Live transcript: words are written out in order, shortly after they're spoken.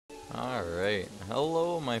Alright,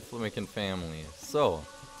 hello my Flimmican family. So,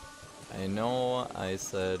 I know I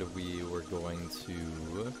said we were going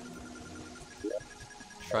to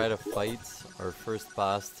try to fight our first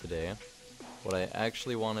boss today. What I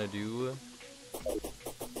actually want to do,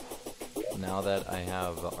 now that I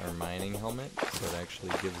have our mining helmet, so it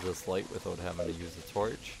actually gives us light without having to use a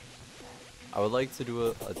torch, I would like to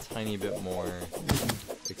do a tiny bit more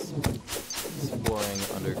exploring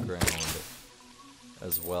underground,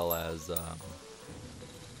 as well as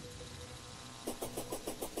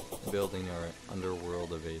building our underworld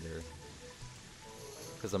evader.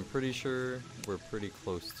 Because I'm pretty sure we're pretty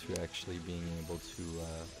close to actually being able to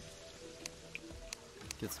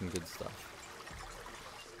get some good stuff.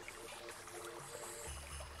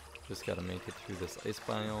 Just gotta make it through this ice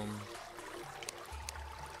biome.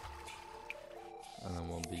 And then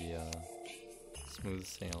we'll be smooth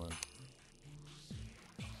sailing.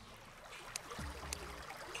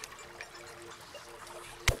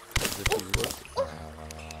 If you look,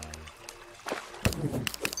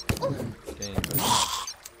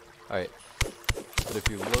 alright, but if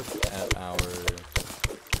you look at our,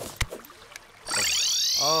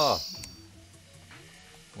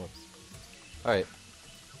 whoops. Alright,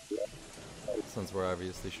 since we're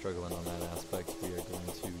obviously struggling on that aspect, we are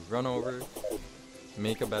going to run over,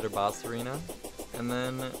 make a better boss arena, and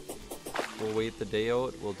then we'll wait the day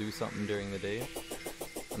out. We'll do something during the day,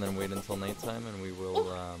 and then wait until nighttime, and we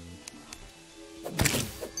will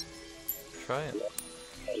try it.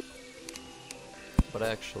 But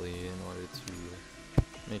actually, in order to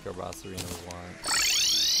make our boss arena,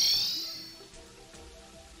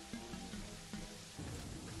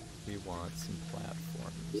 we want some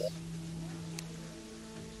platforms.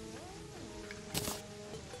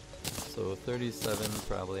 So 37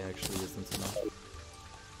 probably actually isn't enough.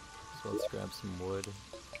 So let's grab some wood.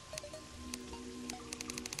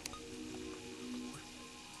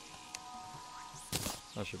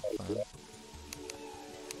 That should be fine.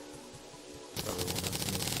 Probably won't have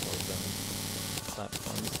to make more down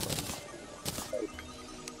platforms,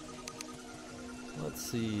 but let's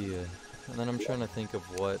see. And then I'm trying to think of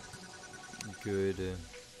what good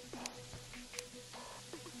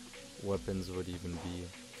weapons would even be.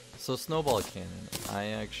 So snowball cannon. I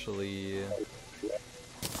actually...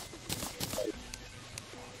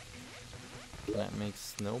 Can that make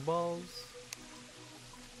snowballs?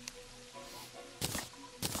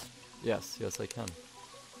 Yes, yes I can.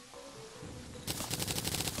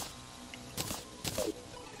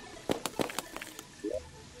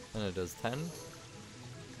 And it does 10?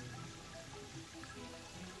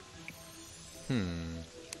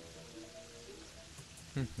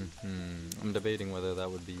 I'm debating whether that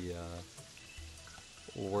would be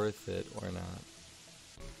worth it or not.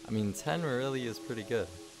 I mean, 10 really is pretty good.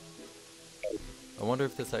 I wonder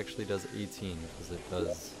if this actually does 18, because it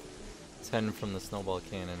does 10 from the snowball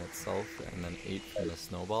cannon itself, and then 8 from the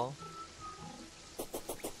snowball.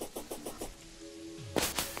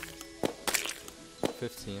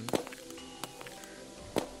 $15.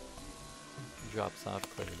 Drops off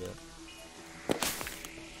quite a bit.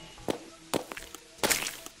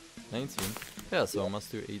 19? Yeah, so it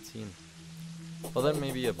must do 18. Well then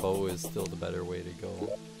maybe a bow is still the better way to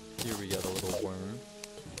go. Here we got a little worm.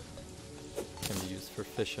 Can be used for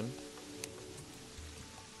fishing.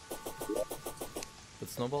 But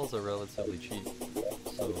snowballs are relatively cheap,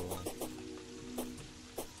 so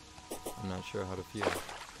I'm not sure how to feel.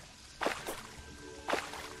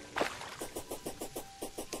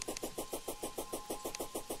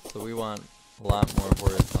 So we want a lot more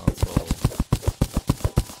horizontal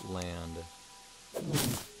land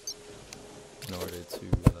in order to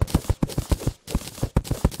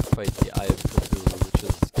fight the Eye of Cthulhu, which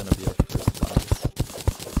is going to be our first boss.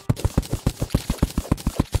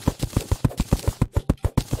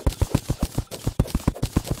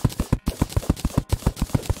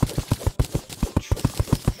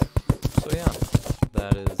 So yeah,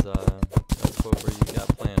 that's what we got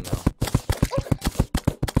planned now.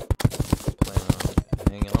 Plan on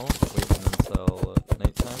hanging out, waiting until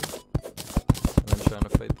nighttime, and then trying to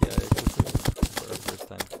fight the Eye of Cthulhu for our first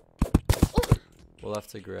time. We'll have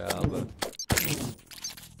to grab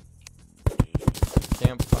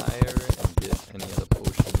campfire and get any of the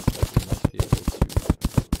potions that we might be able to do.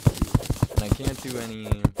 And I can't do any...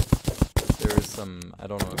 There is some... I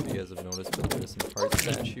don't know if you guys have noticed, but there are some heart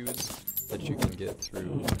statues that you can get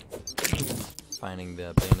through finding the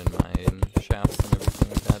abandoned mine shafts and everything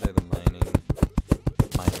like that, or the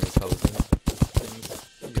miners' housing things.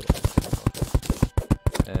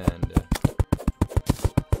 And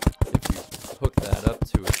if you hook that up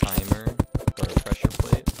to a timer or a pressure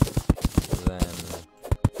plate, then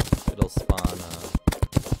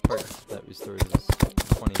restores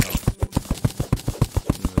 20 health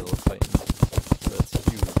in the middle of fighting. So that's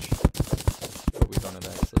huge, but we don't have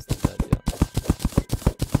access to that yet.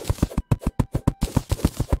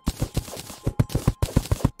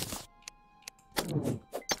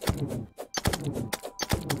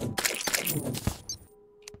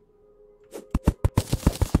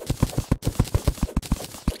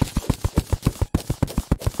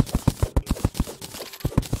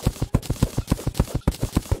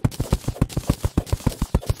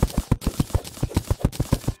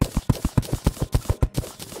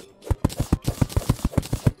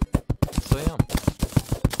 So yeah,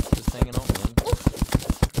 just hanging out, man.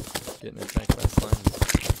 Getting attacked by slimes.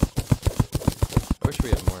 I wish we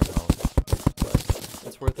had more health, but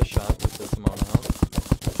it's worth a shot with this amount of health.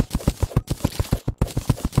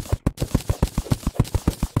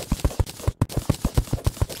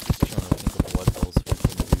 Just trying to think of what else we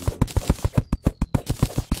can do.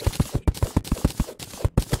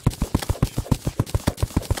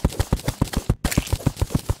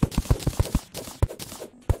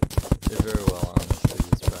 It very well, honestly,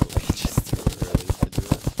 is probably just too early to do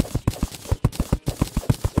it.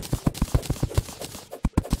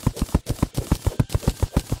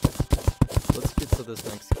 Let's get to this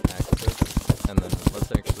next cactus, and then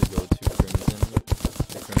let's actually go to the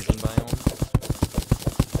Crimson biome,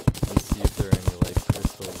 and see if there are any life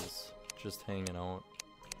crystals just hanging out.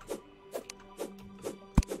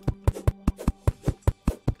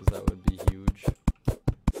 Because that would be huge.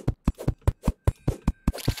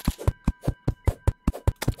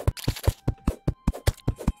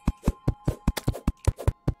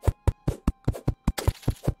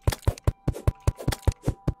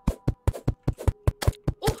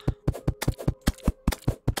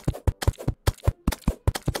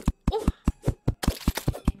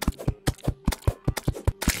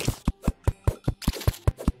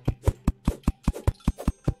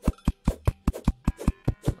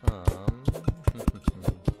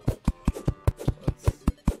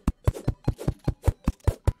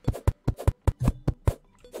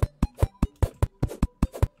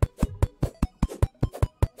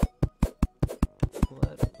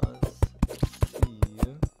 Let us see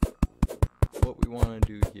what we want to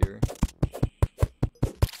do here.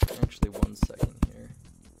 Actually, 1 second here.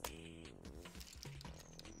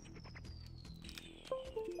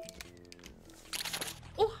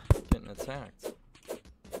 Getting attacked.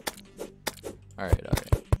 Alright,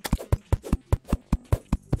 alright.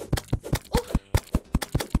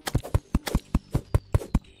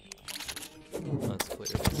 Let's clear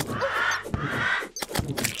this.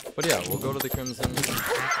 But yeah, we'll go to the Crimson, and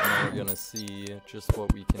then we're gonna see just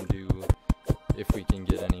what we can do, if we can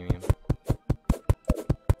get any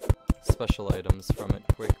special items from it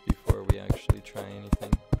quick before we actually try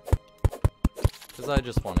anything. Because I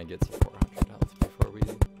just want to get to 400 health before we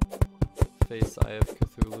face Eye of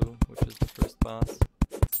Cthulhu, which is the first boss.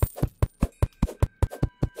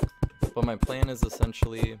 But my plan is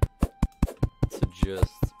essentially to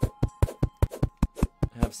just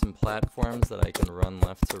have some platforms that I can run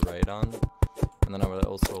left to right on, and then I would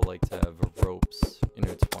also like to have ropes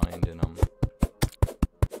intertwined in them.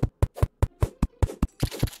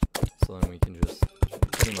 So then we can just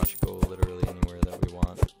pretty much go literally anywhere that we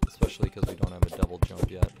want, especially because we don't have a double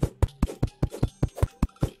jump yet.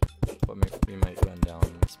 But we might run down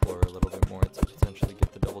and explore a little bit more to potentially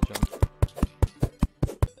get the double jump.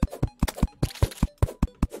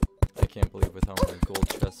 I can't believe with how many gold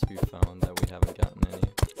chests we found that we haven't gotten any.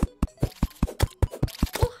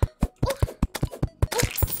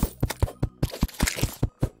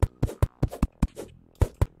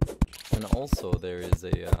 And also there is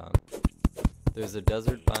there's a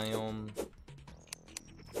desert biome,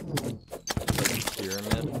 like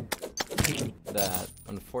pyramid, that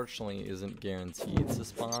unfortunately isn't guaranteed to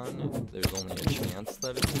spawn. There's only a chance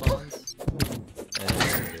that it spawns,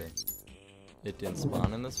 and it didn't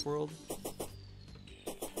spawn in this world.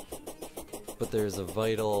 But there's a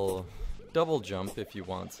vital double jump if you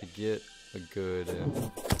want to get a good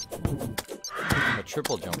a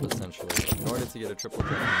triple jump, essentially. In order to get a triple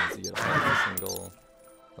jump, you need to get all single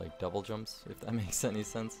like double jumps, if that makes any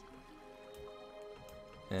sense.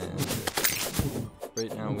 And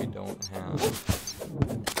right now we don't have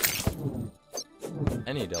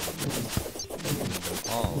any double jumps. We need them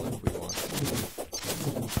all if we want to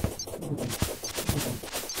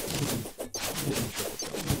get a triple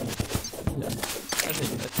jump. Yeah, I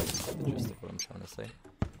think that's the gist of what I'm trying to say.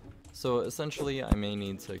 So essentially I may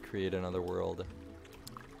need to create another world,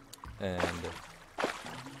 and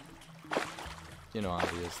you know,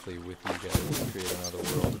 obviously with you guys create another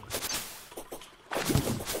world.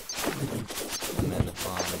 And then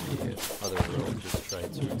on the other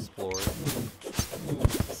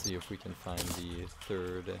can find the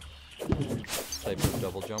third type of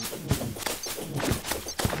double jump.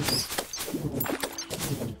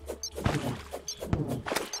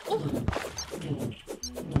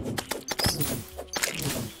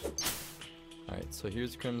 Alright, so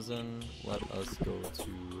here's Crimson. Let us go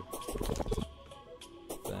to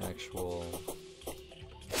the actual...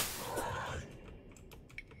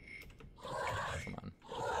 Come on.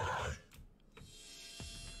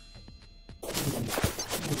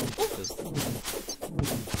 Just...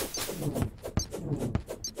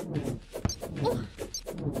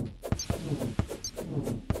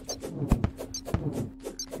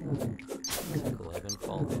 11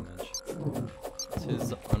 fall damage. This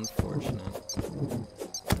is unfortunate.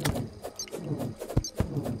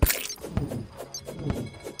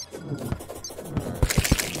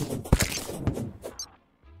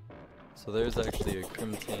 So there's actually a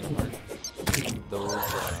Crimson heart. Those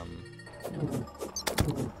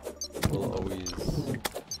will always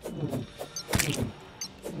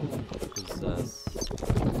possess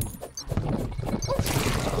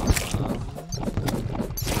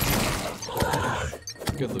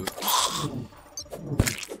good loot.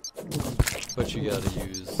 But you gotta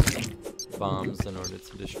use bombs in order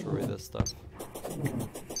to destroy this stuff,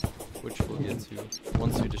 which we'll get to.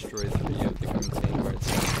 Once you destroy 3 of the Crimson hearts,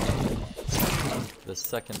 the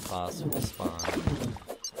second boss will spawn,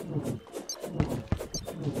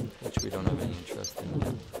 which we don't have any interest in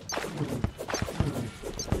yet.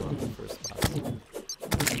 We'll go on the first boss.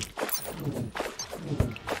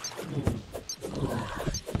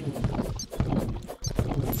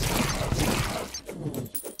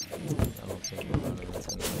 I don't think we're running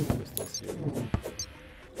into any crystals here.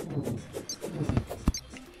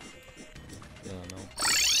 Yeah, no.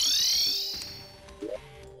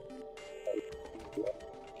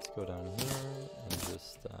 Let's go down here and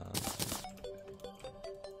just,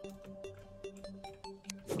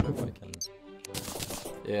 what if I can,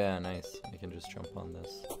 yeah, nice, I can just jump on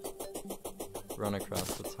this, run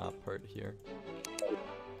across the top part here.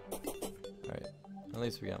 Alright, at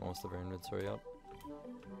least we got most of our inventory up.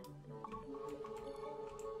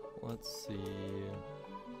 Let's see,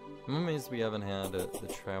 I'm amazed we haven't had the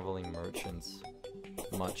traveling merchants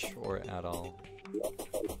much or at all.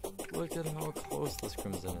 Look at how close this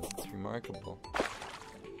Crimson is, it's remarkable.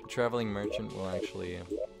 The traveling merchant will actually,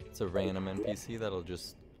 it's a random NPC that'll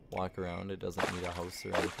just walk around, it doesn't need a house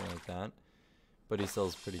or anything like that, but he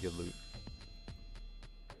sells pretty good loot.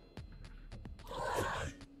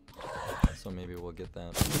 So maybe we'll get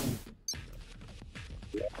that.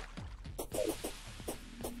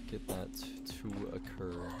 Get that to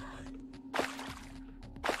occur.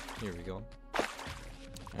 Here we go.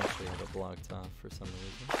 I actually had it blocked off for some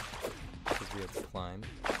reason, because we had to climb.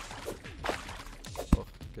 Oh,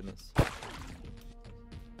 goodness.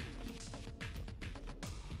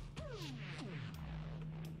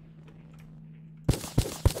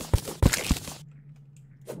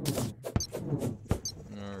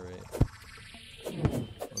 Alright.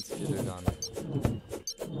 Let's get her done.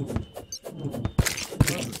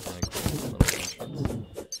 This is kind of cool, little entrance.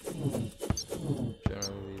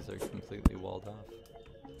 Generally, these are completely walled off.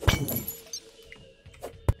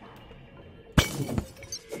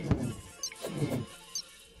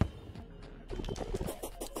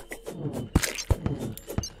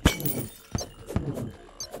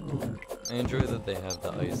 I enjoy that they have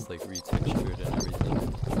the ice like retextured and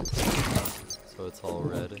everything, so it's all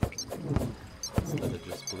red instead of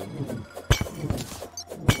just blue.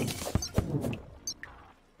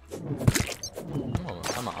 Oh,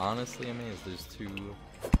 I'm honestly amazed there's 2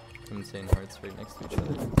 Crimson hearts right next to each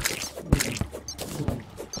other.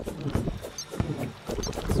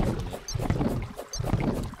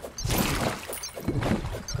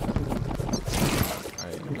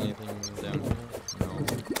 Alright, anything down here? No.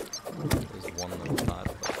 There's one little pot,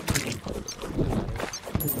 but it doesn't really matter.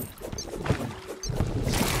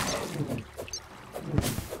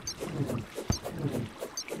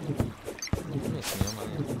 Goodness me, oh my.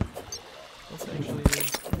 Let's actually...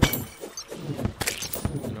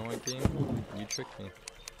 You know what, game? You tricked me.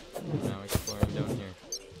 I'm now exploring down here.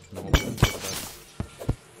 And hoping for the best.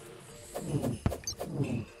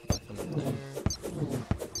 Nothing up there.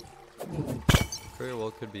 Very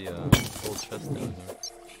well could be a full chest down here.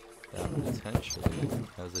 That potentially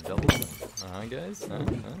has a double jump. Guys? Huh?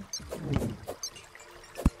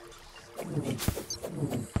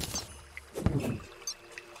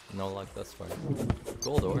 No luck thus far.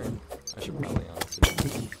 Gold ore. I should probably honestly.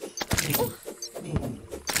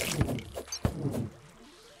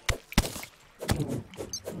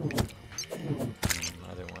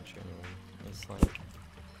 I didn't want you anyway. It's like...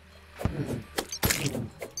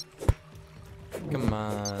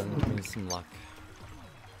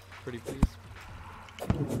 pretty please?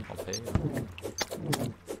 I'll pay you.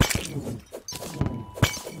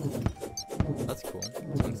 That's cool.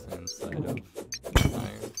 Tungsten inside of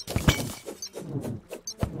iron.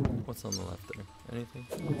 What's on the left there? Anything?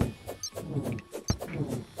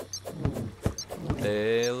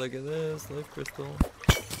 Hey, look at this. Life crystal.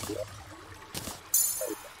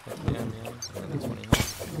 Heck yeah, man. Another 20 health.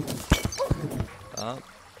 Up,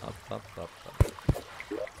 up, up, up, up.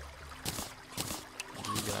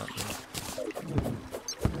 You got me.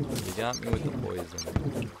 You got me with the poison.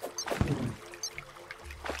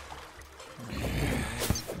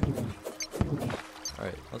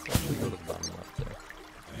 Alright, let's actually go to the bottom left there.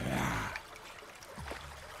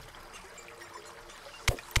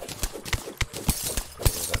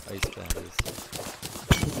 Where that ice bat is.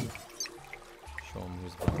 Show him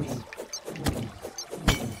who's boss.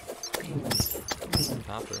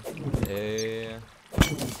 Copper. Hey.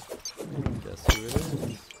 Guess who it is?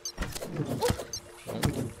 Nope.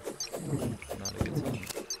 Not a good time.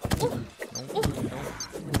 Nope,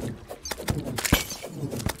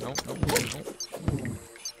 nope. Nope, nope, nope.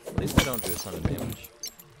 At least I don't do a ton of damage.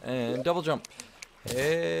 And double jump.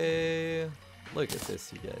 Hey. Look at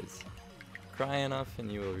this, you guys. Cry enough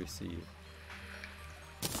and you will receive.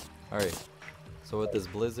 Alright. So what this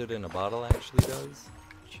blizzard in a bottle actually does,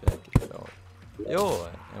 check it out. Yo,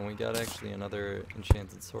 and we got actually another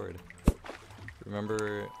enchanted sword.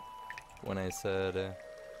 Remember when I said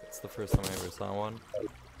it's the first time I ever saw one?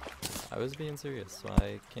 I was being serious, so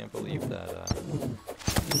I can't believe that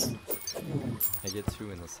I get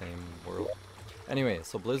two in the same world. Anyway,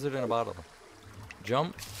 so blizzard in a bottle.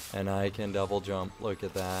 Jump, and I can double jump. Look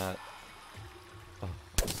at that. Oh,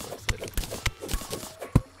 I'm so excited.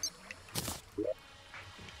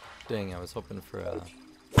 Dang, I was hoping for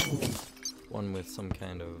one with some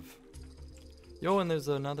kind of... Yo, and there's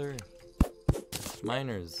another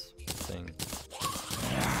miner's thing.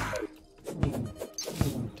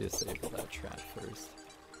 Disable that trap first.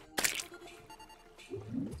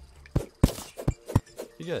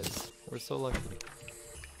 You guys, we're so lucky.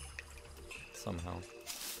 Somehow.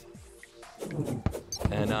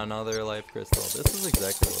 And another life crystal. This is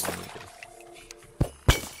exactly what we needed.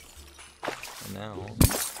 And now,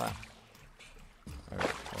 ah.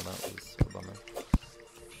 Alright, well that was a bummer.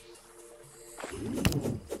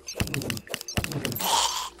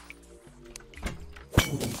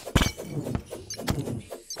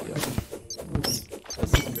 Yep.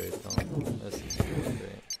 This is great though. This is really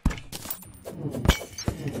great.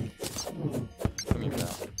 Come here,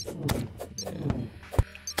 pal. Yeah.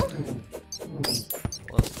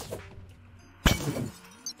 Let's go.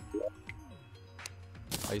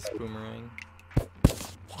 Ice boomerang.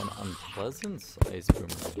 An unpleasant ice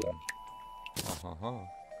boomerang. Uh-huh.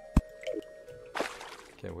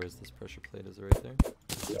 Okay, where's this pressure plate? Is it right there?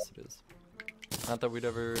 Yes, it is. Not that we'd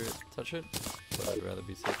ever touch it, but I'd rather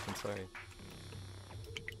be safe than sorry.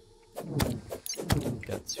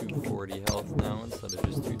 Got 240 health now instead of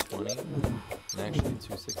just 220. And actually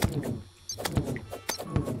 260.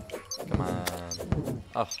 Come on.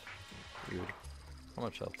 Oh, dude. How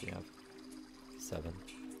much health do you have? 7.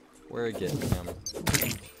 We're getting him.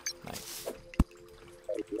 Nice.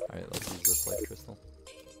 Alright, let's use this life crystal.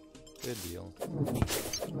 Good deal.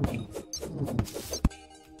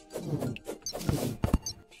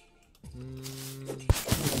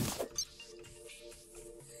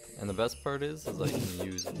 And the best part is I can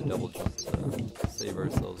use the double jump to save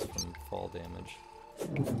ourselves from fall damage.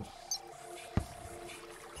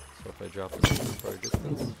 So if I drop a super far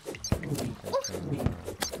distance, I can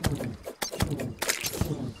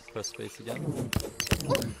press space again.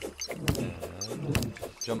 And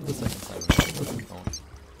jump the second time and it doesn't count.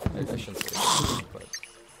 I shouldn't say that, but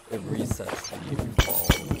it resets the fall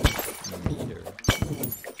meter,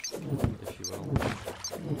 if you will.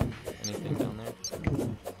 Anything down there?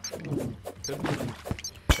 Could be.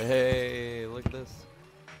 Hey, look at this.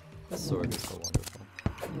 This sword is so wonderful.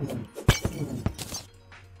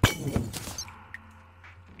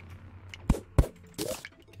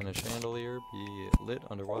 Can a chandelier be lit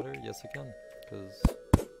underwater? Yes, it can. Because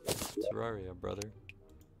Terraria, brother.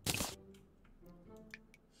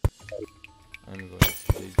 I'm going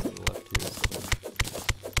to dig to the left here so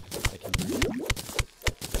I can breathe.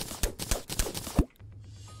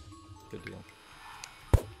 Good deal.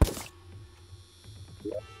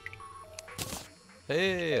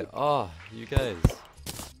 Hey! Oh, you guys.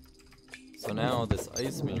 So now this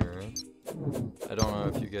ice mirror, I don't know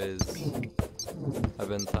if you guys have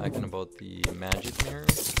been talking about the magic mirror.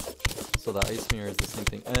 So the ice mirror is the same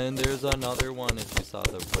thing. And there's another one if you saw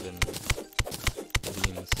the wooden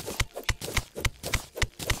beams.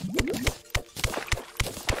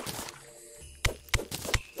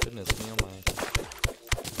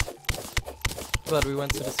 Glad we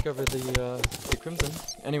went to discover the crimson.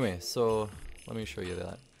 Anyway, so let me show you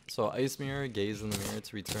that. So ice mirror, gaze in the mirror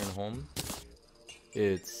to return home.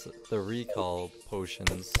 It's the recall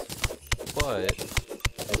potions, but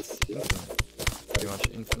it's infinite. Pretty much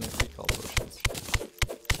infinite recall potions.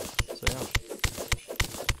 So yeah,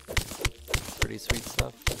 pretty sweet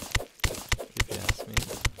stuff, if you ask me.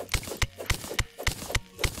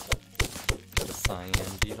 Got a cyan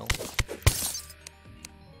beetle.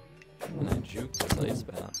 And I juke this ice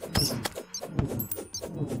bath.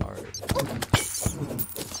 Hard.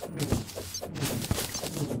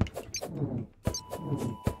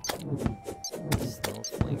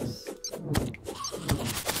 Snowflakes.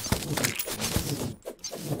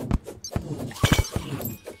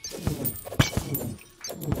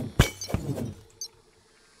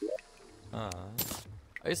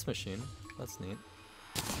 Ice machine. That's neat.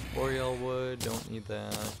 Boreal wood. Don't need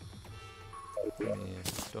that.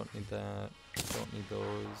 Don't need that. Don't need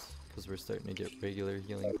those. Because we're starting to get regular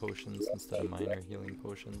healing potions instead of minor healing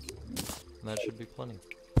potions. And that should be plenty.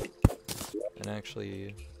 And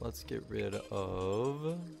actually, let's get rid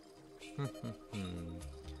of... let's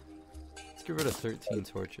get rid of 13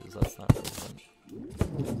 torches. That's not relevant.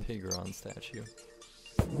 Pigron statue.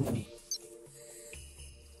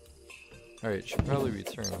 Alright, should probably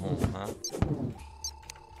return home, huh?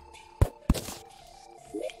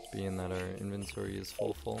 Being that our inventory is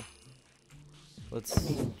full. Let's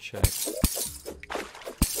check.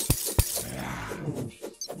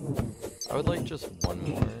 I would like just one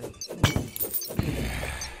more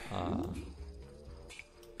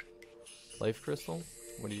life crystal.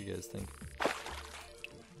 What do you guys think?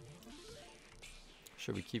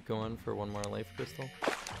 Should we keep going for one more life crystal?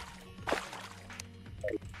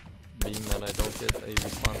 Being that I don't get a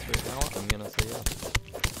response right now, I'm gonna say yeah.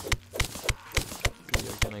 We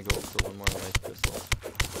are gonna go for one more life crystal.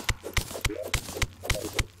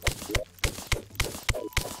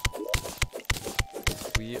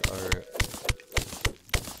 We are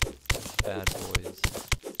bad boys.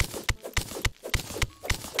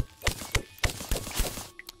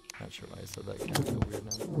 Not sure why I said that, kind of feel weird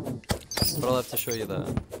now. But I'll have to show you the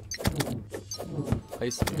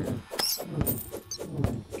ice mirror.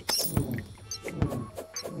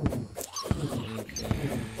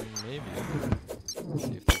 Maybe. Let's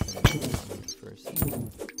see if they can first.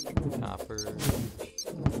 Copper.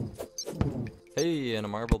 Hey, and a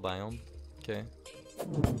marble biome. Okay.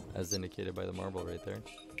 As indicated by the marble right there.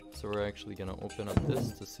 So we're actually gonna open up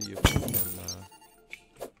this to see if we can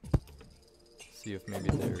see if maybe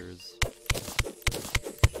there's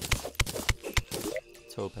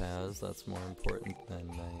topaz. That's more important than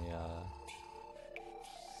a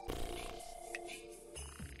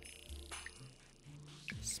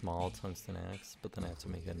small tungsten axe, but then I have to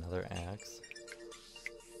make another axe.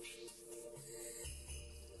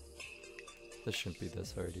 This shouldn't be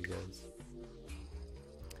this hard, you guys.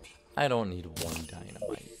 I don't need one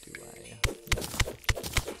dynamite, do I?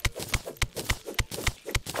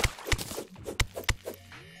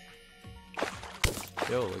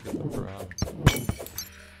 Yo, look at the piranha.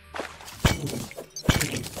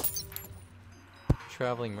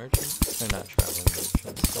 Traveling merchant? Or not traveling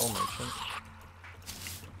merchant, soul merchant.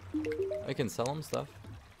 I can sell him stuff.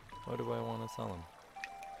 What do I want to sell him?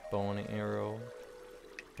 Bone arrow,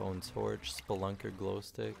 bone torch, spelunker glow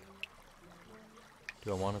stick.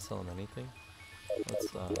 Do I want to sell him anything?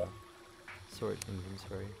 Let's sort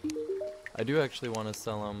inventory. I do actually want to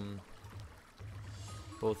sell him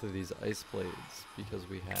both of these ice blades because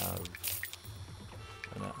we have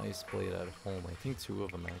an ice blade at home. I think 2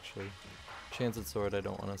 of them actually. Enchanted sword, I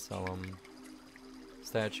don't want to sell them.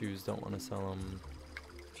 Statues, don't want to sell them.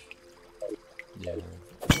 Yeah,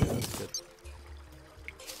 that's good.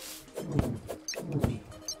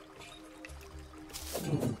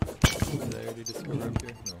 Did I already discover up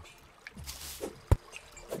here? No.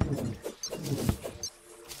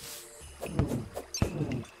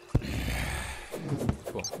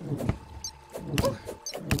 Cool.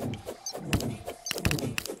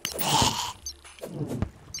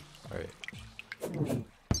 Alright.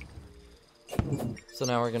 So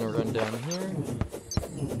now we're gonna run down here.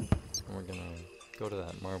 And we're gonna go to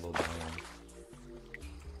that marble biome.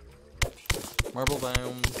 Marble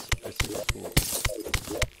biomes are super cool.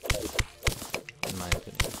 In my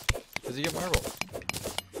opinion. Because you get marble.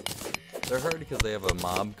 They're hard because they have a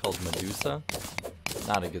mob called Medusa.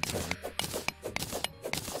 Not a good time.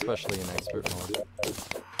 Especially in expert mode.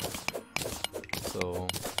 So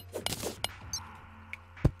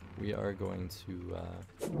we are going to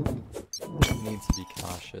need to be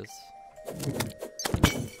cautious.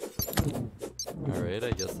 Alright,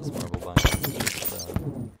 I guess this marble biome is just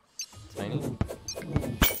tiny.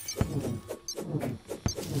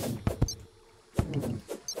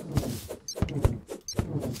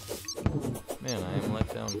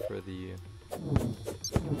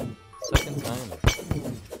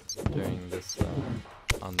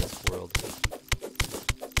 on this world.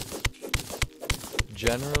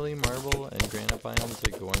 Generally, marble and granite biomes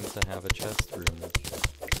are going to have a chest room,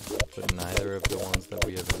 but neither of the ones that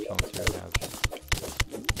we have encountered have.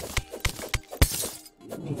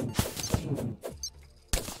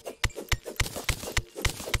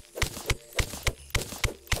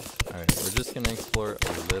 Alright, we're just gonna explore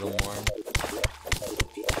a little more.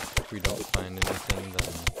 If we don't find anything, then...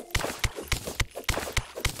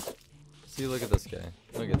 See, look at this guy.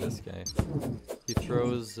 Look at this guy. He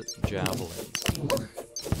throws javelins.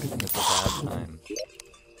 And it's a bad time.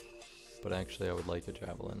 But actually, I would like a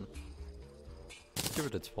javelin. Let's give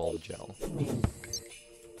it a 12 gel.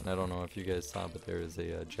 And I don't know if you guys saw, but there is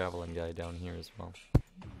a javelin guy down here as well.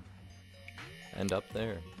 And up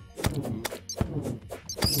there. Ooh.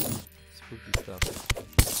 Spooky stuff.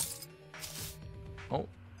 Oh,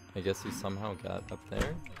 I guess he somehow got up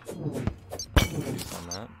there. I'm confused on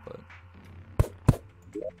that, but...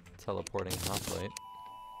 Teleporting hoplite.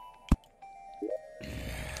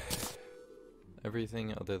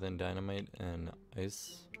 Everything other than dynamite and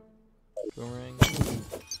ice boomerang.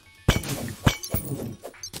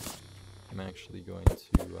 I'm actually going to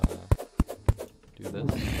do this.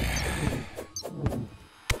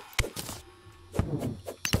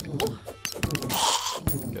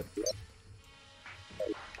 Good.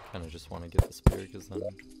 Kinda just want to get the spear because then...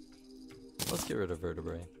 Let's get rid of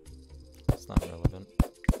vertebrae. It's not relevant.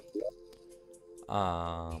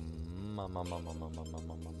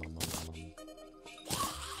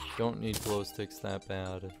 Don't need glow sticks that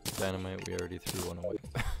bad. Dynamite, we already threw one away.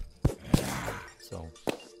 So,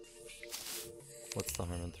 what's the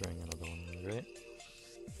harm in throwing another one away, right?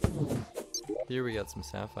 Here we got some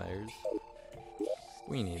sapphires.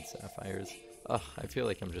 We need sapphires. Ugh, I feel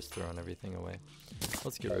like I'm just throwing everything away.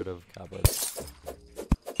 Let's get rid of cobwebs.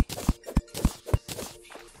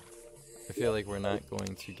 I feel like we're not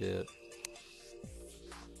going to get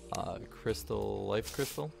crystal, life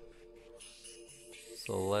crystal.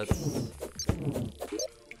 So let's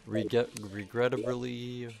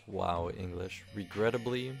regrettably, wow, English,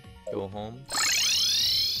 regrettably go home.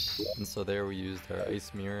 And so there we used our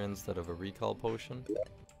ice mirror instead of a recall potion.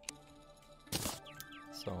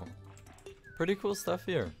 So, pretty cool stuff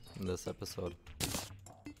here in this episode.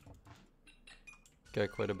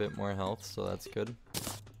 Got quite a bit more health, so that's good.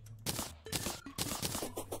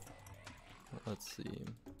 Let's see.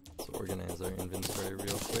 Let's organize our inventory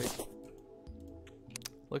real quick.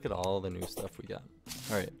 Look at all the new stuff we got.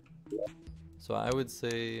 Alright. So I would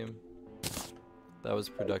say that was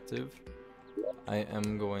productive. I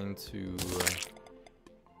am going to...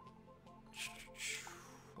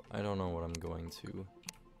 I don't know what I'm going to...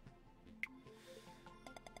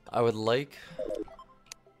 I would like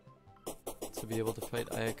to be able to fight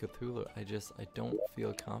Aya Cthulhu. I don't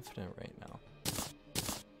feel confident right now.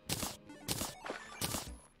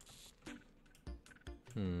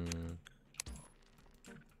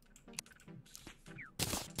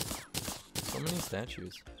 So many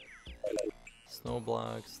statues. Snow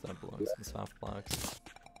blocks, that belongs in soft blocks.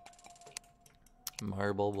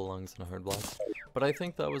 Marble belongs in hard blocks. But I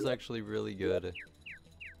think that was actually really good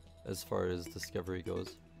as far as discovery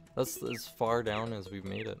goes. That's as far down as we've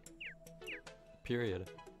made it. Period.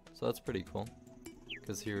 So that's pretty cool.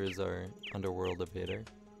 Because here is our underworld evader.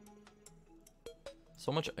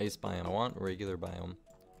 So much ice biome. I want regular biome.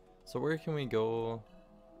 So where can we go?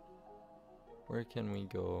 Where can we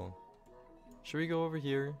go? Should we go over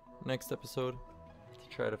here next episode to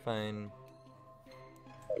try to find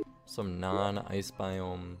some non-ice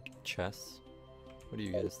biome chests? What do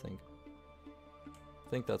you guys think? I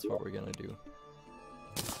think that's what we're gonna do.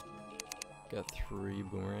 Got 3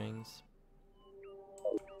 boomerangs.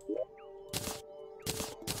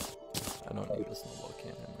 I don't need a snowball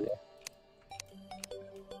cannon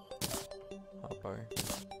in my hotbar.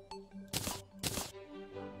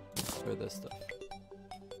 For this stuff.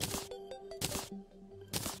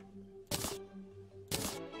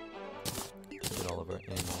 Get all of our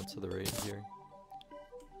ammo to the right here.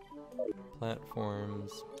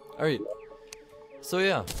 Platforms. Alright. So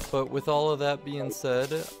yeah, but with all of that being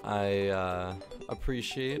said, I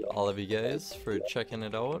appreciate all of you guys for checking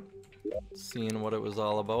it out, seeing what it was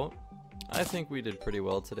all about. I think we did pretty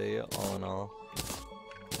well today, all in all.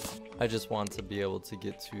 I just want to be able to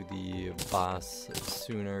get to the boss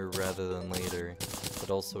sooner rather than later, but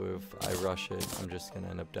also if I rush it, I'm just going to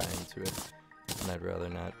end up dying to it, and I'd rather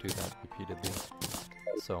not do that repeatedly.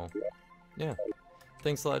 So, yeah.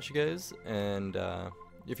 Thanks a lot, you guys, and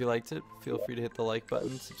if you liked it, feel free to hit the like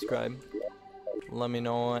button, subscribe. Let me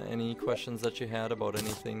know any questions that you had about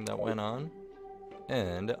anything that went on,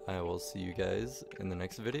 and I will see you guys in the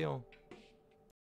next video.